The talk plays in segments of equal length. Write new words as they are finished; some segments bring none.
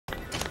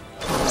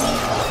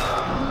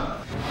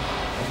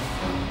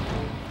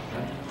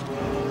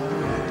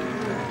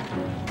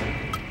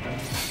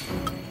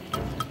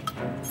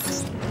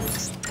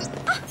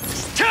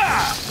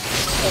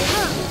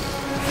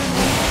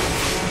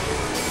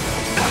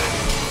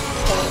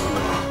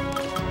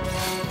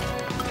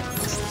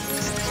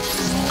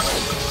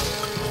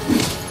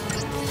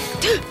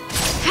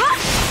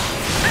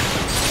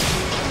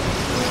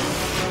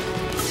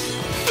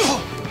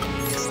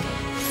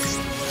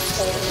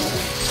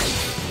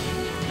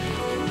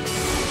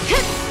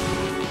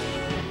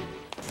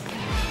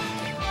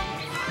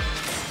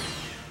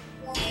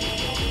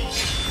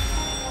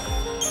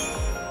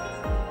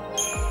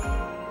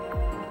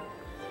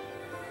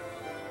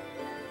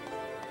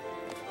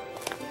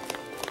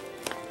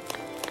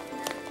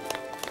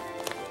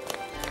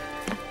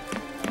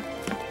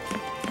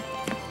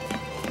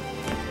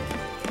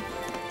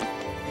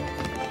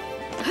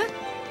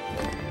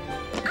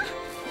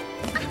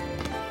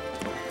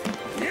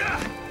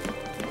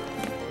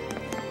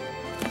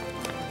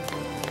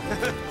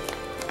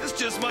This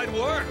just might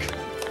work.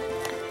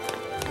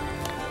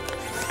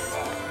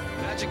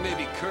 Magic may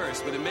be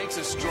cursed, but it makes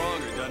us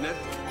stronger, doesn't it?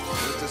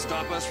 Just to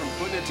stop us from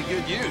putting it to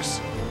good use.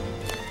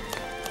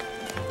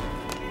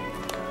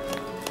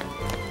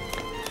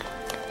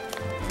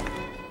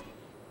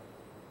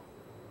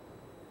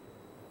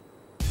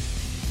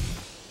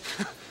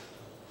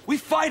 We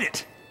fight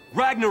it!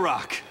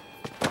 Ragnarok!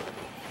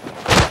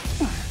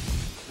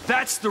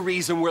 That's the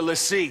reason we're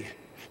Lassie.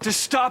 To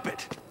stop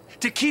it.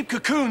 To keep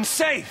Cocoon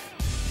safe.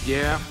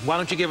 Yeah, why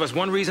don't you give us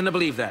one reason to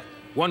believe that?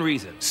 One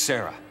reason.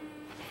 Sarah.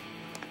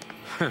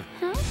 Huh?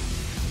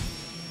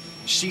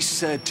 She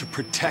said to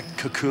protect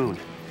Cocoon.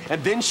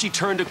 And then she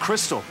turned to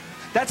Crystal.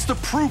 That's the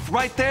proof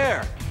right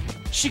there.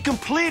 She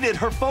completed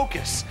her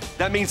focus.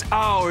 That means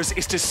ours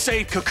is to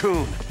save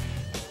Cocoon.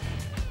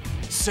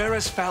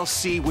 Sarah's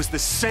fal'Cie was the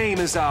same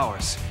as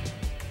ours.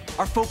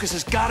 Our focus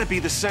has got to be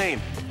the same.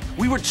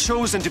 We were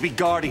chosen to be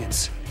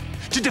guardians.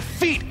 To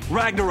defeat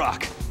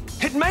Ragnarok.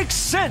 It makes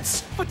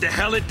sense! What the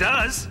hell it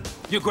does?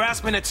 You're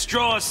grasping at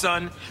straws,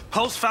 son.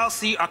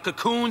 Post-fal'Cie are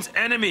Cocoon's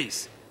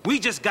enemies. We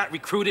just got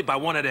recruited by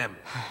one of them.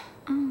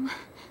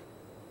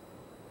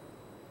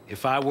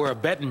 If I were a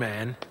betting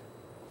man,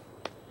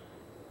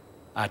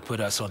 I'd put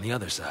us on the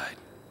other side.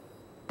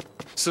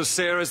 So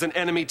Sarah's an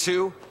enemy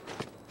too?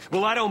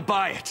 Well, I don't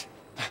buy it.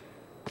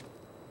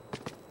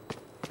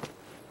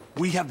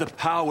 We have the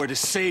power to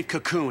save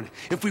Cocoon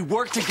if we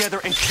work together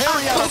and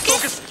carry out our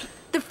focus.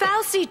 The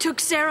fal'Cie took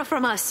Sarah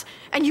from us,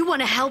 and you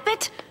want to help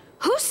it?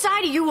 Whose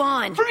side are you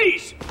on?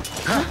 Freeze!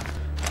 Huh?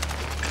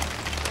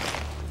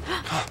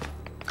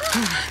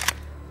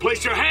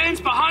 Place your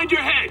hands behind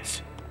your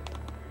heads!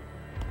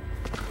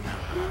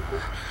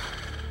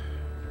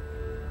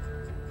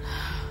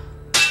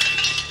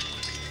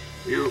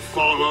 You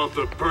fall off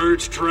the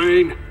purge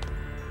train?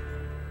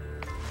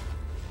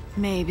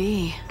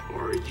 Maybe.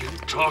 Or are you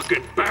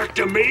talking back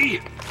to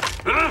me?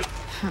 Huh?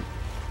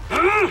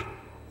 Huh?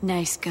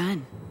 Nice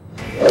gun.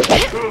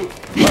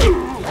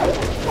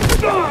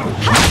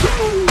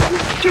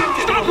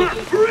 Stop her!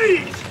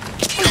 Freeze!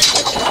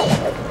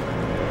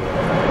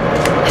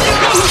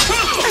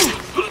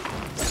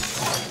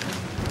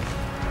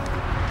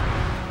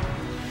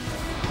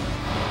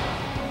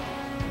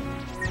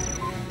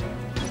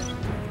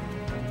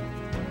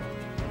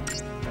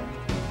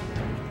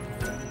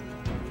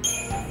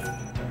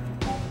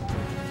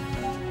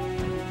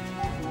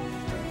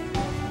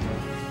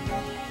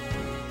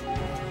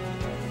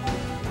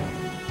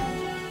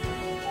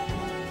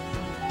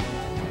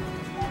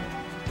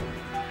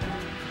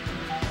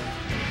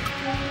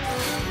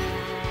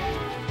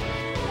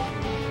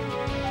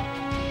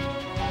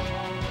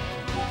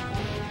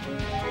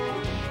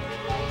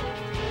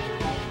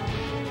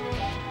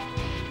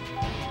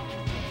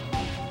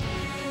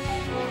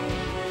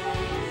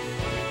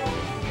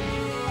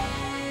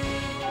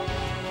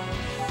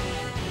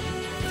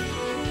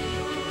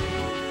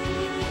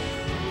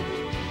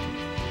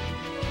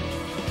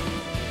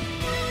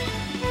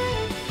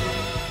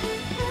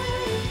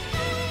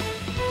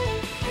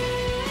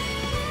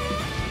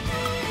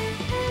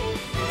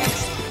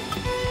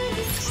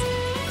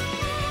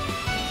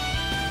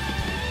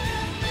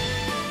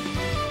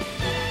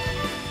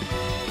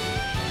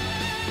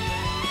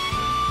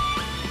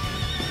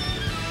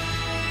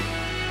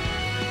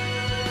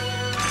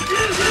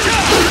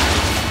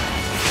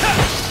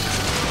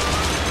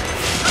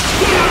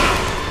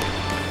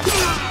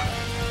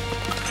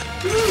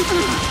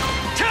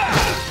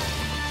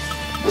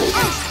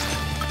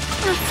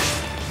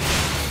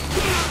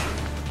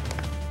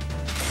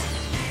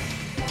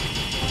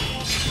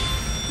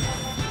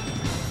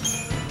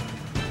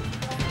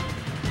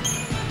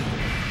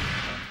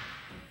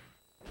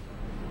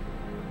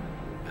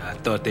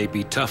 I thought they'd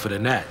be tougher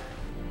than that.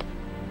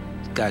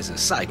 This guy's a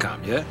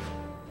psychom, yeah?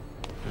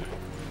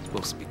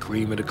 Supposed to be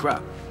cream of the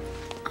crop.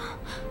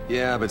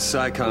 Yeah, but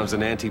PSICOM's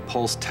an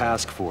anti-pulse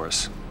task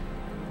force.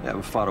 They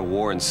haven't fought a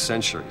war in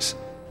centuries.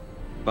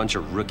 Bunch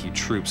of rookie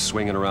troops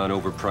swinging around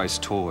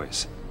overpriced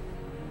toys.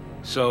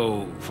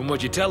 So, from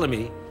what you're telling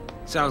me,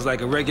 sounds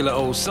like a regular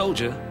old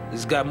soldier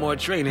has got more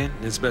training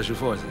than special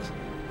forces.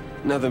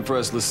 Nothing for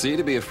us Lassie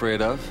to be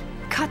afraid of.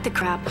 Cut the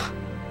crap.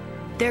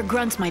 Their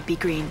grunts might be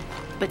green,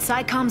 but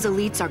PSICOM's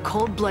elites are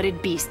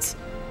cold-blooded beasts.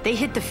 They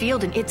hit the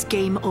field and it's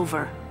game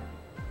over.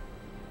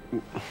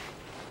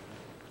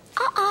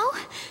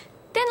 Uh-oh.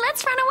 Then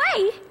let's run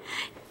away.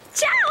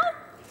 Ciao!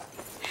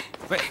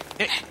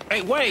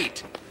 Hey,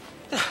 wait!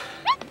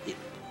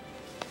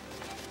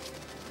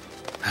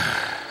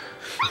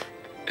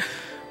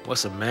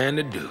 What's a man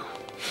to do?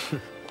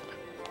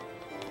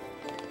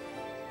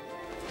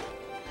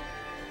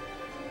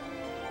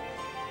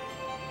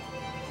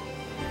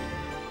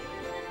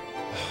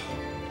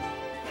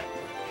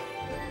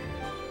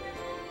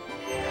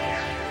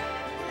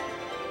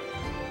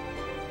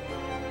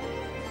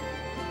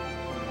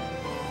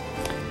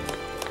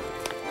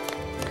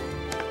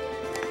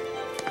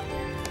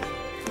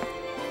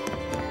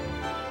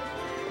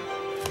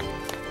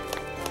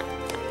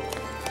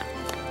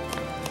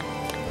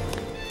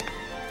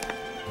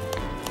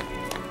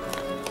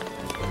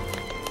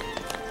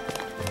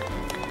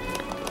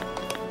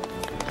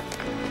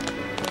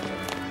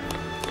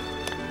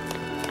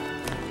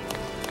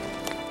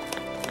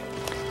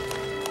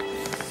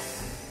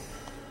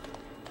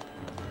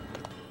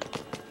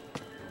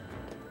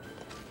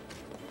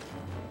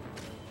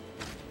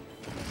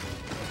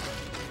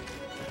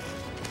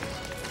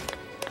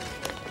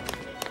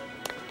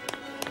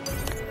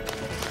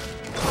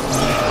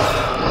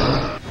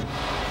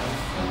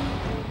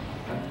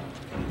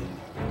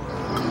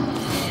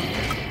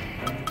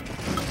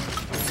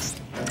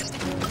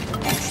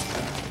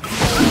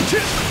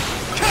 Shit!